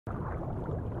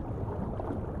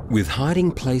With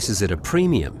hiding places at a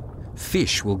premium,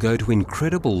 fish will go to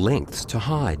incredible lengths to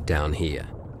hide down here,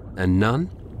 and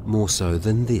none more so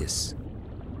than this.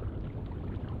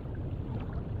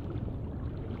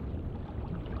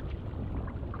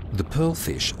 The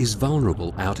pearlfish is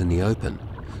vulnerable out in the open,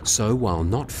 so while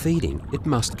not feeding, it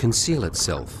must conceal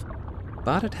itself.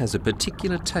 But it has a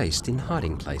particular taste in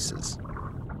hiding places.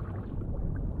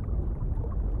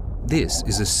 This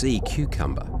is a sea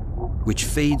cucumber, which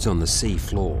feeds on the sea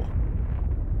floor.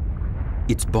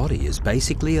 Its body is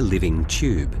basically a living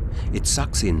tube. It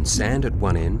sucks in sand at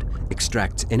one end,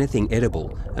 extracts anything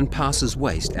edible, and passes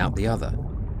waste out the other.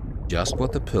 Just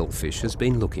what the pearlfish has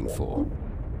been looking for.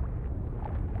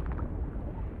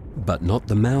 But not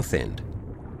the mouth end.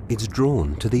 It's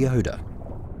drawn to the odour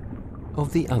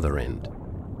of the other end.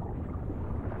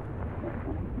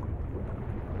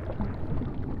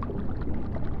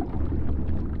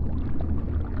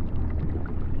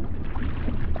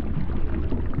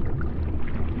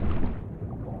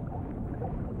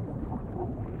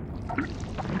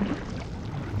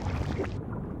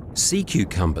 Sea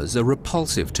cucumbers are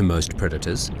repulsive to most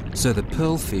predators, so the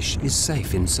pearlfish is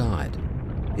safe inside.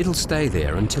 It'll stay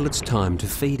there until it's time to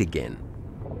feed again.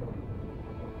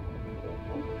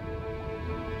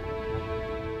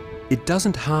 It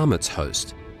doesn't harm its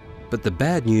host, but the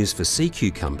bad news for sea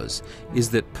cucumbers is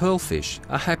that pearlfish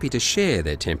are happy to share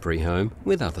their temporary home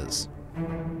with others.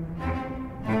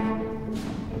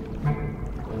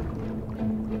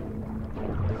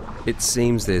 It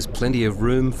seems there's plenty of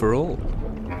room for all.